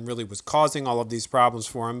drugs and really was causing all of these problems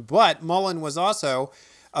for him. But Mullen was also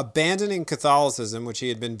abandoning Catholicism, which he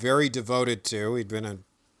had been very devoted to. He'd been a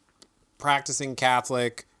practicing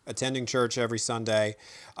Catholic, attending church every Sunday.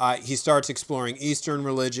 He starts exploring Eastern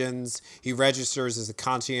religions. He registers as a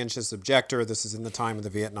conscientious objector. This is in the time of the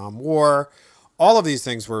Vietnam War. All of these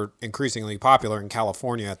things were increasingly popular in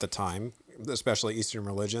California at the time, especially Eastern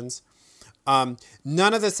religions. None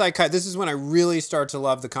of the this is when I really start to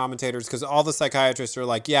love the commentators, because all the psychiatrists are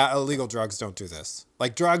like, yeah, illegal drugs don't do this.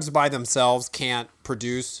 Like, drugs by themselves can't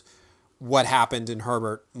produce what happened in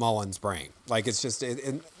Herbert Mullen's brain. Like, it's just,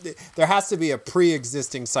 there has to be a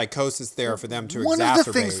pre-existing psychosis there for them to exacerbate. One of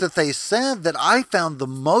the things that they said that I found the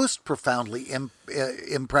most profoundly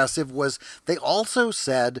impressive was they also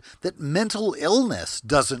said that mental illness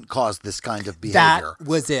doesn't cause this kind of behavior. That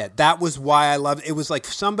was it. That was why I loved it. It was like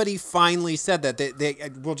somebody finally said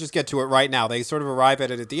that. We'll just get to it right now. They sort of arrive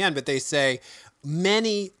at it at the end, but they say,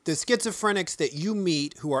 the schizophrenics that you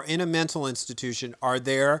meet who are in a mental institution are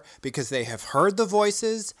there because they have heard the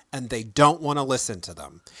voices and they don't want to listen to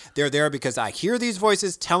them. They're there because I hear these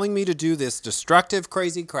voices telling me to do this destructive,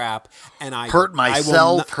 crazy crap, and I hurt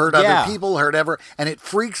myself, hurt other people, and it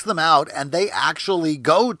freaks them out, and they actually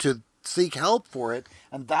go to seek help for it.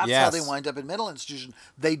 And that's how they wind up in mental institution.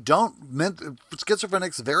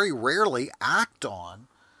 Schizophrenics very rarely act on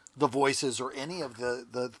the voices or any of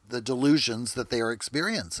the delusions that they are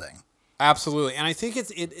experiencing. Absolutely. And I think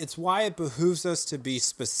it's why it behooves us to be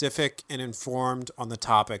specific and informed on the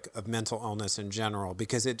topic of mental illness in general,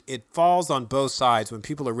 because it falls on both sides when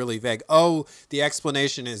people are really vague. Oh, the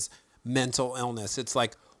explanation is mental illness. It's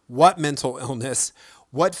like, what mental illness?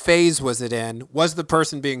 What phase was it in? Was the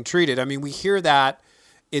person being treated? I mean, we hear that.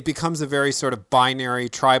 It becomes a very sort of binary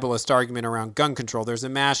tribalist argument around gun control. There's a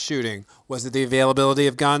mass shooting. Was it the availability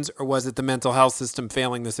of guns, or was it the mental health system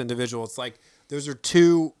failing this individual? It's like those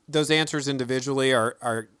answers individually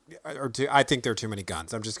are I think there are too many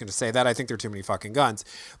guns. I'm just going to say that. I think there are too many fucking guns.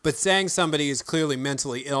 But saying somebody is clearly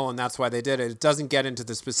mentally ill and that's why they did it doesn't get into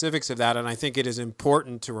the specifics of that. And I think it is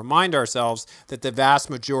important to remind ourselves that the vast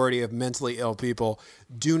majority of mentally ill people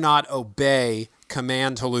do not obey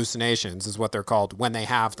command hallucinations, is what they're called, when they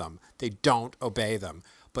have them. They don't obey them.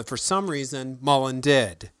 But for some reason, Mullen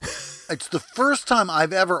did. It's the first time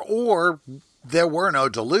I've ever, or there were no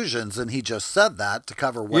delusions, and he just said that to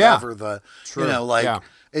cover whatever True.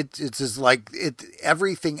 It's like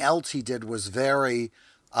everything else he did was very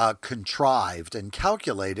contrived and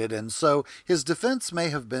calculated, and so his defense may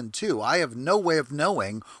have been too. I have no way of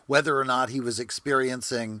knowing whether or not he was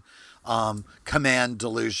experiencing command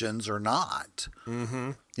delusions or not.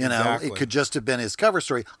 Mm-hmm. Exactly. It could just have been his cover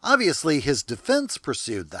story. Obviously, his defense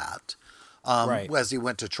pursued that. As he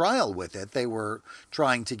went to trial with it, they were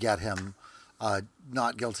trying to get him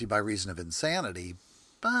not guilty by reason of insanity,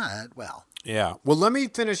 but, well. Yeah. Well, let me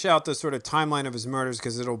finish out the sort of timeline of his murders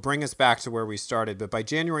because it'll bring us back to where we started. But by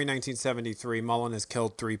January 1973, Mullen has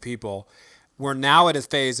killed 3 people. We're now at a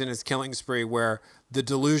phase in his killing spree where the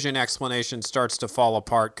delusion explanation starts to fall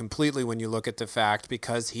apart completely when you look at the fact,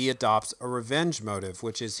 because he adopts a revenge motive,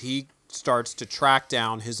 which is he starts to track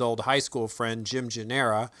down his old high school friend, Jim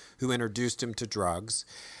Gennara, who introduced him to drugs.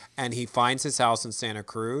 And he finds his house in Santa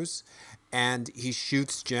Cruz, and he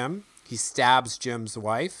shoots Jim. He stabs Jim's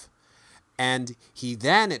wife. And he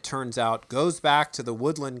then, it turns out, goes back to the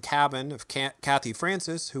woodland cabin of Kathy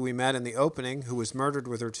Francis, who we met in the opening, who was murdered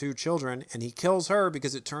with her 2 children. And he kills her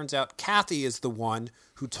because it turns out Kathy is the one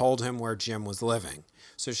who told him where Jim was living.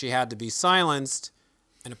 So she had to be silenced.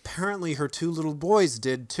 And apparently her 2 little boys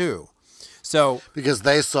did too. So because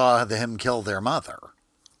they saw him kill their mother.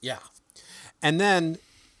 Yeah. And then,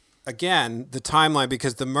 again, the timeline,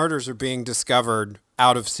 because the murders are being discovered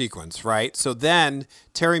out of sequence, right? So then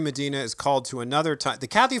Terry Medina is called to another time. The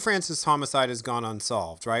Kathy Francis homicide has gone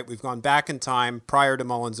unsolved, right? We've gone back in time prior to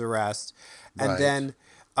Mullen's arrest. And then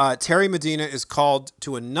Terry Medina is called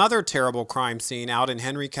to another terrible crime scene out in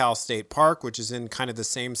Henry Cowell State Park, which is in kind of the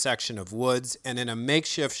same section of woods. And in a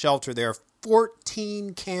makeshift shelter there,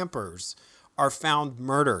 14 campers are found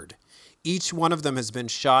murdered. Each one of them has been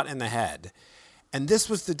shot in the head. And this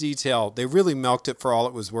was the detail. They really milked it for all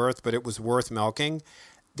it was worth, but it was worth milking.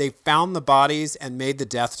 They found the bodies and made the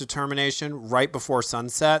death determination right before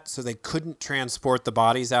sunset, so they couldn't transport the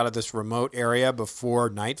bodies out of this remote area before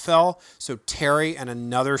night fell. So Terry and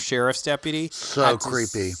another sheriff's deputy had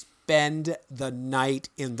to spend the night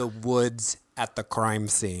in the woods at the crime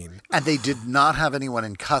scene. And they did not have anyone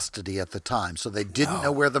in custody at the time, so they didn't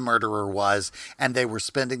know where the murderer was, and they were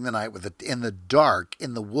spending the night in the dark,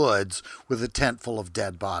 in the woods, with a tent full of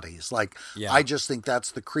dead bodies. I just think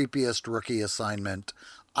that's the creepiest rookie assignment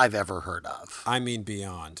I've ever heard of. I mean,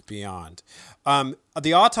 beyond.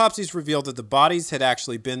 The autopsies revealed that the bodies had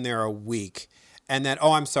actually been there a week. And that,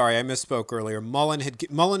 I'm sorry, I misspoke earlier.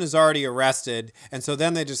 Mullen is already arrested, and so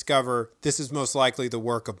then they discover this is most likely the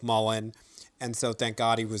work of Mullen. And so thank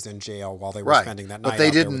God he was in jail while they were spending that night. But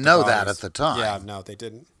they didn't know that at the time. Yeah, no, they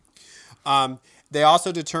didn't. They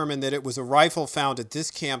also determined that it was a rifle found at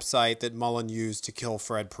this campsite that Mullen used to kill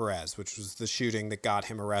Fred Perez, which was the shooting that got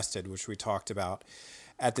him arrested, which we talked about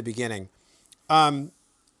at the beginning.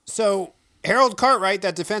 So Harold Cartwright,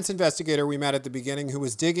 that defense investigator we met at the beginning, who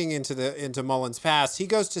was digging into Mullen's past, he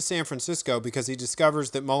goes to San Francisco because he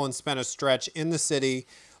discovers that Mullen spent a stretch in the city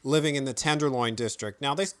living in the Tenderloin district.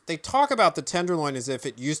 Now, they talk about the Tenderloin as if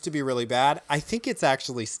it used to be really bad. I think it's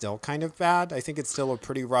actually still kind of bad. I think it's still a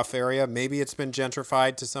pretty rough area. Maybe it's been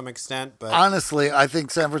gentrified to some extent, but honestly, I think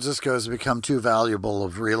San Francisco has become too valuable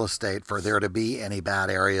of real estate for there to be any bad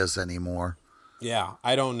areas anymore. Yeah,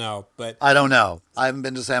 I don't know, but I don't know. I haven't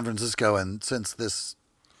been to San Francisco since this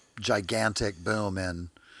gigantic boom in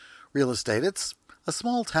real estate. It's a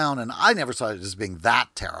small town, and I never saw it as being that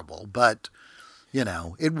terrible, but you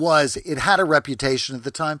know, it had a reputation at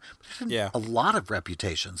the time. But it had a lot of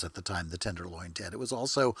reputations at the time, the Tenderloin did. It was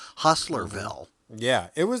also Hustlerville. Yeah,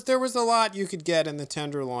 there was a lot you could get in the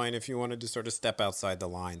Tenderloin if you wanted to sort of step outside the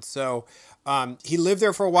line. So he lived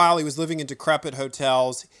there for a while. He was living in decrepit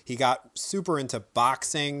hotels. He got super into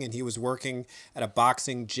boxing, and he was working at a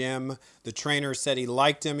boxing gym. The trainer said he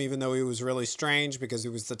liked him, even though he was really strange, because he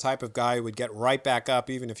was the type of guy who would get right back up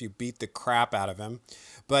even if you beat the crap out of him.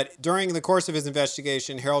 But during the course of his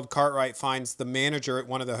investigation, Harold Cartwright finds the manager at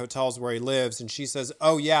one of the hotels where he lives, and she says,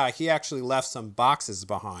 oh, yeah, he actually left some boxes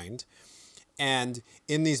behind. And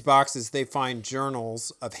in these boxes, they find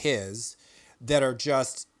journals of his that are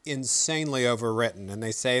just insanely overwritten. And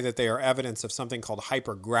they say that they are evidence of something called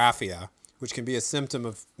hypergraphia, which can be a symptom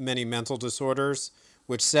of many mental disorders,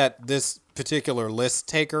 which set this particular list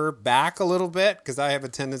taker back a little bit, because I have a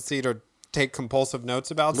tendency to take compulsive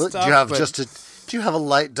notes about stuff. Do you have a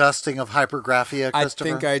light dusting of hypergraphia, Christopher?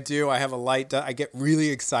 I think I do. I have a light I get really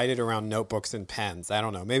excited around notebooks and pens. I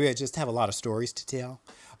don't know. Maybe I just have a lot of stories to tell.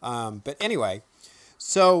 But anyway,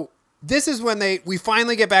 so this is when we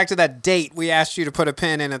finally get back to that date we asked you to put a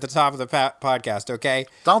pin in at the top of the podcast, okay?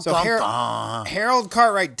 Harold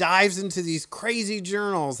Cartwright dives into these crazy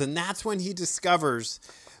journals, and that's when he discovers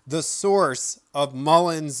the source of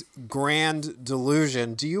Mullen's grand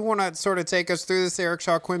delusion. Do you want to sort of take us through this, Eric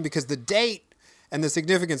Shaw Quinn? Because the date and the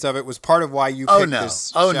significance of it was part of why you picked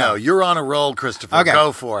this show. No, you're on a roll, Christopher. Okay.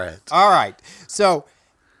 Go for it. All right. So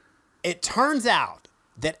it turns out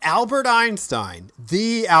that Albert Einstein,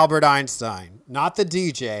 the Albert Einstein, not the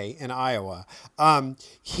DJ in Iowa,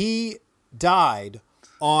 he died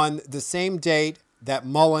on the same date that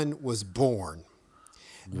Mullen was born.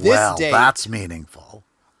 This date that's meaningful.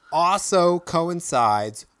 Also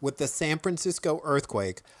coincides with the San Francisco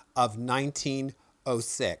earthquake of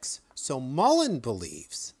 1906. So Mullen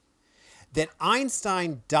believes that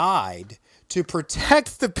Einstein died to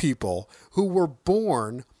protect the people who were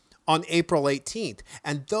born on April 18th.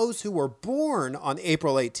 And those who were born on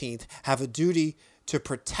April 18th have a duty to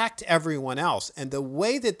protect everyone else. And the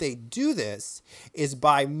way that they do this is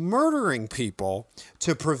by murdering people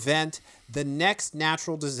to prevent the next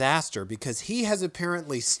natural disaster, because he has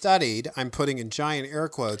apparently studied, I'm putting in giant air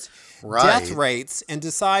quotes, death rates, and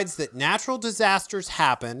decides that natural disasters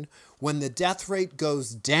happen when the death rate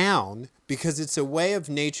goes down because it's a way of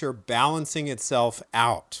nature balancing itself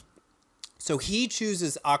out. So he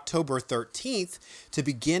chooses October 13th to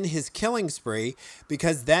begin his killing spree,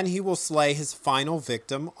 because then he will slay his final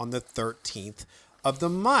victim on the 13th of the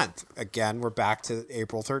month. Again, we're back to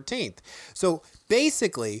April 13th. So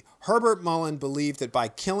basically, Herbert Mullin believed that by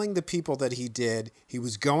killing the people that he did, he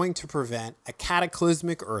was going to prevent a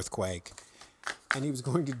cataclysmic earthquake. And he was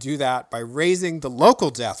going to do that by raising the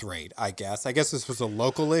local death rate, I guess. I guess this was a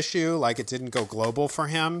local issue, like it didn't go global for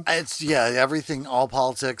him. It's, everything, all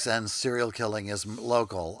politics and serial killing is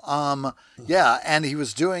local. And he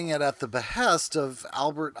was doing it at the behest of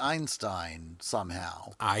Albert Einstein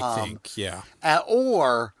somehow. I think.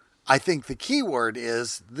 Or I think the key word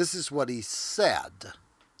is, this is what he said.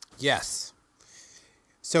 Yes.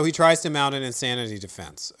 So he tries to mount an insanity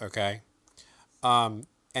defense, okay?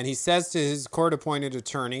 And he says to his court-appointed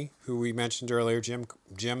attorney, who we mentioned earlier,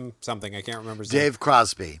 Jim something, I can't remember his name. Dave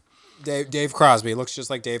Crosby. Dave Crosby. Looks just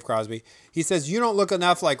like Dave Crosby. He says, "You don't look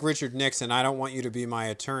enough like Richard Nixon. I don't want you to be my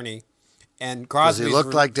attorney." And Crosby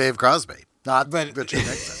looked like Dave Crosby, not Richard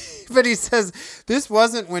Nixon. But he says, this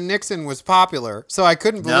wasn't when Nixon was popular, so I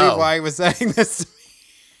couldn't believe why he was saying this.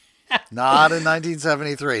 Not in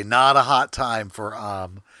 1973. Not a hot time for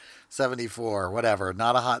 74, whatever.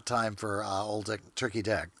 Not a hot time for old Tricky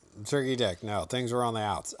Dick. Tricky Dick, no. Things were on the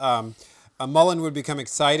outs. Mullin would become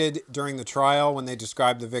excited during the trial when they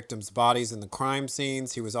described the victims' bodies in the crime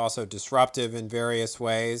scenes. He was also disruptive in various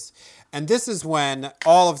ways. And this is when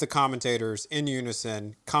all of the commentators in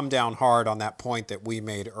unison come down hard on that point that we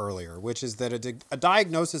made earlier, which is that a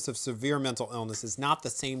diagnosis of severe mental illness is not the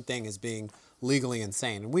same thing as being legally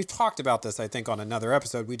insane. And we've talked about this, I think, on another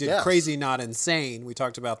episode. We did Crazy Not Insane. We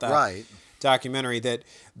talked about that documentary, that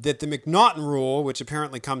the McNaughton rule, which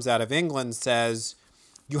apparently comes out of England, says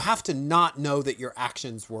you have to not know that your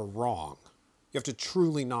actions were wrong. You have to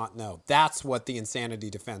truly not know. That's what the insanity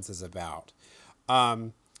defense is about.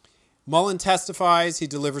 Mullin testifies. He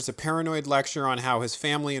delivers a paranoid lecture on how his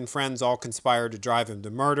family and friends all conspired to drive him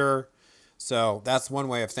to murder. So that's one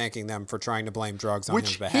way of thanking them for trying to blame drugs on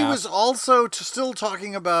his behalf. Which he was also still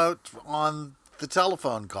talking about on the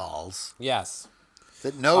telephone calls. Yes.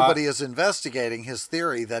 That nobody is investigating his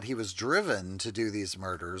theory that he was driven to do these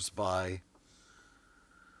murders by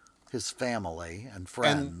his family and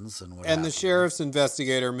friends and what And the sheriff's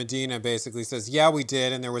investigator, Medina, basically says, yeah, we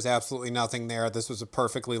did, and there was absolutely nothing there. This was a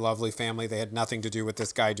perfectly lovely family. They had nothing to do with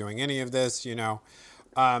this guy doing any of this, you know.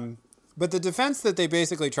 But the defense that they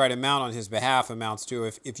basically try to mount on his behalf amounts to,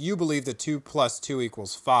 if you believe that 2 + 2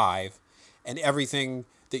 = 5, and everything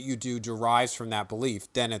that you do derives from that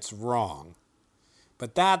belief, then it's wrong.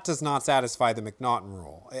 But that does not satisfy the McNaughton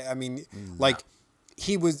rule. I mean,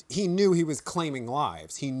 he knew he was claiming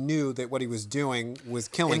lives. He knew that what he was doing was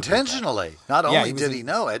killing intentionally. People. Not only did he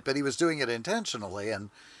know it, but he was doing it intentionally, and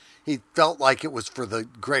he felt like it was for the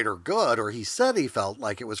greater good, or he said he felt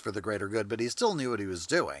like it was for the greater good, but he still knew what he was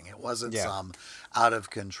doing. It wasn't some out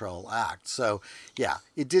of control act. So,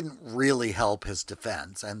 it didn't really help his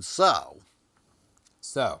defense. And so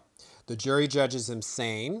the jury judges him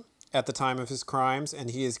sane at the time of his crimes,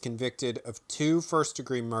 and he is convicted of 2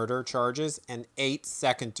 first-degree murder charges and 8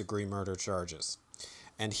 second-degree murder charges.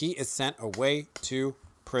 And he is sent away to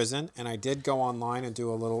prison. And I did go online and do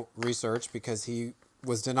a little research because he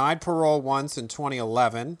was denied parole once in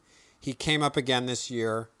 2011. He came up again this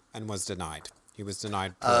year and was denied. He was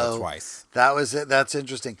denied parole twice. That was it. That's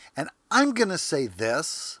interesting. And I'm going to say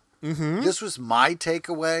this. Mm-hmm. This was my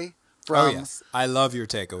takeaway from... Oh, yes. I love your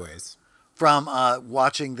takeaways. From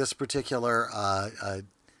watching this particular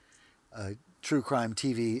true crime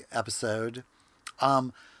TV episode.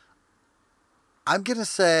 I'm going to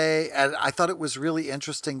say, and I thought it was really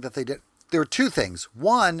interesting that they did... There were 2 things.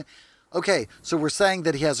 One... Okay, so we're saying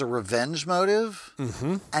that he has a revenge motive,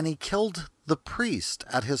 and he killed the priest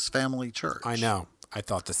at his family church. I know. I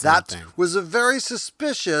thought the same thing. That was a very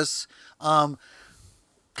suspicious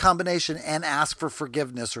combination, and asked for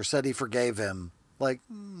forgiveness or said he forgave him. Like,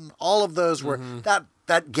 all of those were...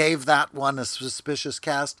 That gave that one a suspicious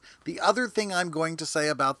cast. The other thing I'm going to say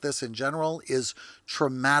about this in general is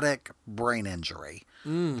traumatic brain injury.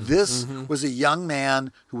 This was a young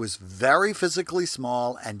man who was very physically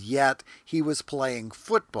small, and yet he was playing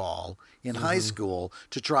football in high school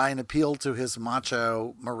to try and appeal to his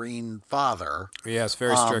macho Marine father. Yes,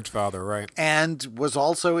 very strict father, right. And was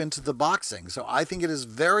also into the boxing. So I think it is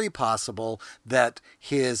very possible that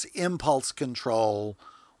his impulse control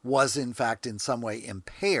was in fact in some way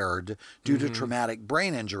impaired due to traumatic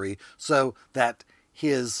brain injury, so that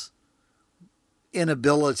his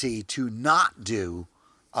inability to not do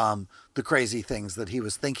the crazy things that he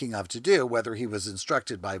was thinking of to do, whether he was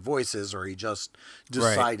instructed by voices or he just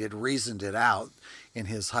decided, reasoned it out in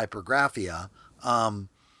his hypergraphia,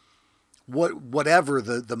 whatever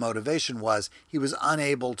the motivation was, he was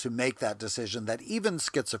unable to make that decision that even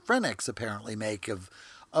schizophrenics apparently make of,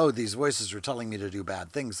 oh, these voices are telling me to do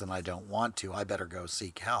bad things and I don't want to. I better go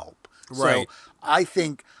seek help. Right. So I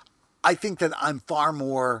think that I'm far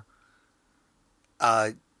more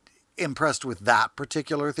impressed with that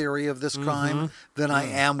particular theory of this crime than I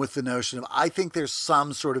am with the notion of, I think there's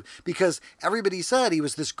some sort of, because everybody said he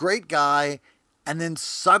was this great guy and then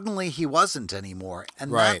suddenly he wasn't anymore.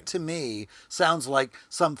 And that to me sounds like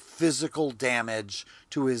some physical damage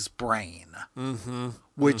to his brain,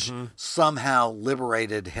 which somehow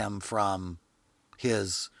liberated him from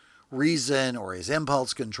his reason or his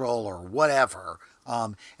impulse control or whatever,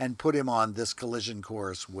 and put him on this collision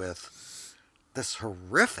course with this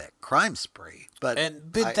horrific crime spree. But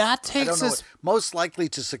that takes us most likely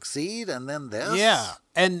to succeed, and then this. Yeah.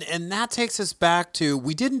 And that takes us back to,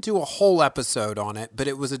 we didn't do a whole episode on it, but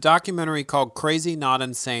it was a documentary called Crazy Not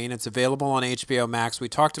Insane. It's available on HBO Max. We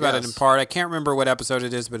talked about it in part. I can't remember what episode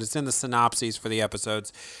it is, but it's in the synopses for the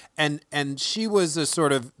episodes. And she was a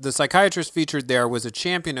sort of, the psychiatrist featured there was a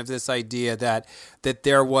champion of this idea that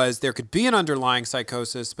there could be an underlying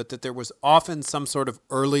psychosis, but that there was often some sort of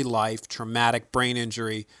early life traumatic brain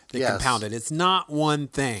injury that compounded. It's not one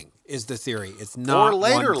thing. Is the theory. It's not or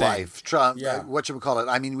later one thing. life, whatchamacallit.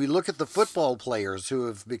 I mean, we look at the football players who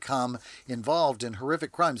have become involved in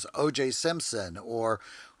horrific crimes. O.J. Simpson, or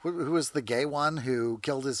who was the gay one who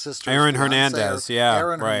killed his sister? Aaron Hernandez,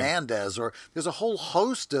 Hernandez. Or there's a whole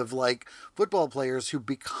host of like football players who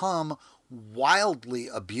become wildly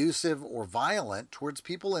abusive or violent towards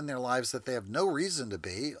people in their lives that they have no reason to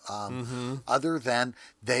be, other than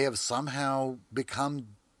they have somehow become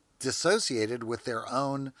dissociated with their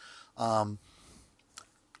own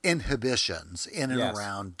inhibitions in and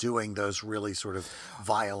around doing those really sort of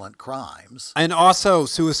violent crimes. And also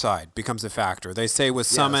suicide becomes a factor. They say with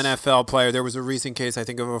some NFL player, there was a recent case, I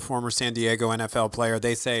think, of a former San Diego NFL player.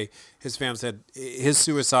 They say his family said his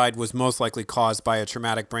suicide was most likely caused by a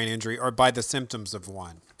traumatic brain injury or by the symptoms of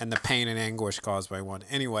one and the pain and anguish caused by one.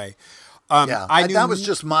 Anyway, that was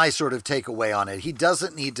just my sort of takeaway on it. He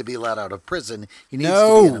doesn't need to be let out of prison. He needs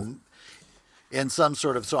to be in some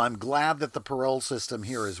sort of, so I'm glad that the parole system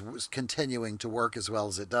here is continuing to work as well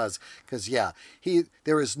as it does. Because,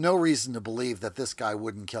 there is no reason to believe that this guy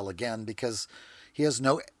wouldn't kill again, because he has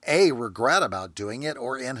no regret about doing it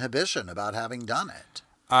or inhibition about having done it.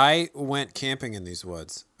 I went camping in these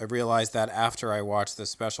woods. I realized that after I watched this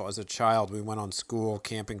special. As a child, we went on school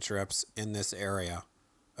camping trips in this area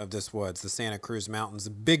of this woods, the Santa Cruz Mountains. The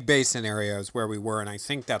Big Basin area is where we were, and I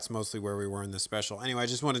think that's mostly where we were in the special. Anyway, I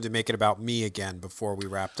just wanted to make it about me again before we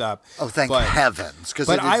wrapped up. Oh, thank heavens, because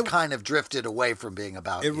it had kind of drifted away from being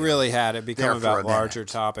about it. Really had. It become about larger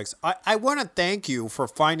topics. I want to thank you for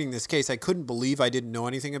finding this case. I couldn't believe I didn't know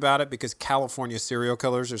anything about it, because California serial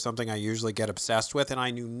killers are something I usually get obsessed with, and I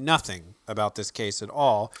knew nothing about this case at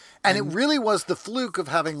all. And it really was the fluke of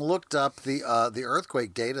having looked up the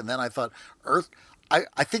earthquake date, and then I thought,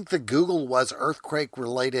 I think the Google was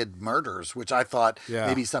earthquake-related murders, which I thought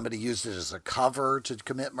maybe somebody used it as a cover to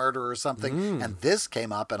commit murder or something. And this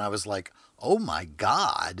came up, and I was like, oh, my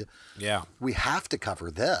God. Yeah. We have to cover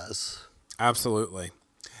this. Absolutely.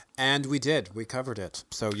 And we did. We covered it.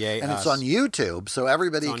 So yay And us. it's on YouTube, so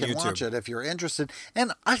everybody can watch it if you're interested.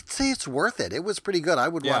 And I'd say it's worth it. It was pretty good. I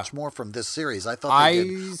would watch more from this series. I thought they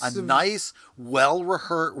did a nice,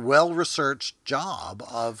 well-researched job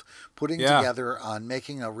of putting together on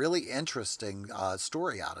making a really interesting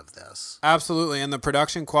story out of this. Absolutely. And the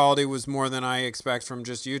production quality was more than I expect from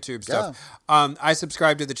just YouTube stuff. I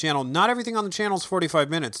subscribe to the channel. Not everything on the channel is 45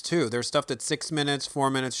 minutes, too. There's stuff that's 6 minutes,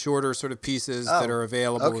 4 minutes shorter sort of pieces that are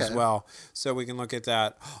available as well, so we can look at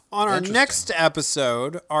that. On our next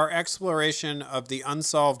episode, our exploration of the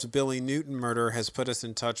unsolved Billy Newton murder has put us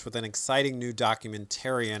in touch with an exciting new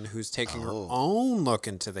documentarian who's taking her own look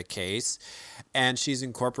into the case, and she's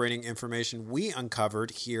incorporating information we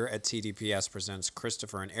uncovered here at TDPS Presents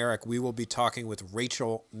Christopher and Eric. We will be talking with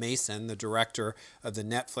Rachel Mason, the director of the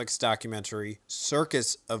Netflix documentary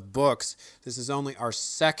Circus of Books. This is only our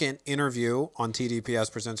second interview on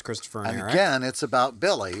TDPS Presents Christopher and Eric. Again, it's about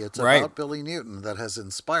Billy. It's about Billy Newton that has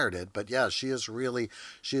inspired it. But yeah, she is really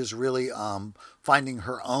finding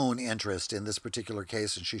her own interest in this particular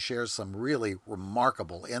case, and she shares some really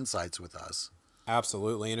remarkable insights with us.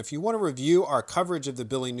 Absolutely. And if you want to review our coverage of the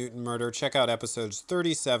Billy Newton murder, check out episodes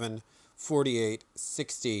 37, 48,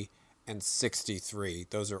 60, and 63.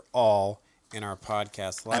 Those are all in our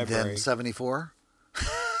podcast library. And then 74?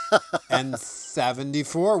 And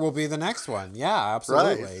 74 will be the next one. Yeah,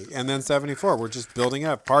 absolutely. Right. And then 74. We're just building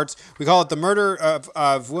up parts. We call it the murder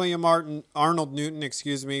of William Arnold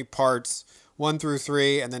Newton, parts 1 through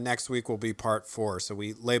 3. And then next week will be part 4. So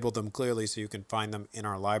we labeled them clearly so you can find them in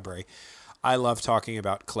our library. I love talking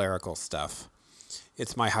about clerical stuff.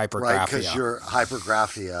 It's my hypergraphia. Right, because your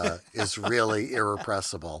hypergraphia is really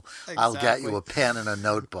irrepressible. Exactly. I'll get you a pen and a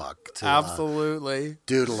notebook to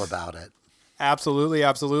doodle about it. Absolutely,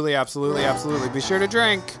 absolutely, absolutely, absolutely. Be sure to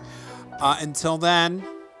drink. Until then,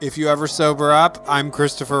 if you ever sober up, I'm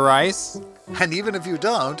Christopher Rice. And even if you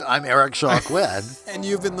don't, I'm Eric Shaw Quinn. And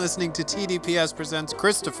you've been listening to TDPS Presents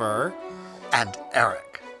Christopher and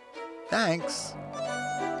Eric. Thanks.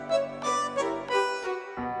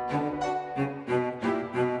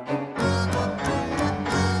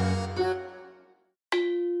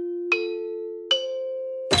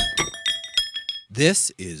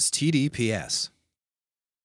 This is TDPS.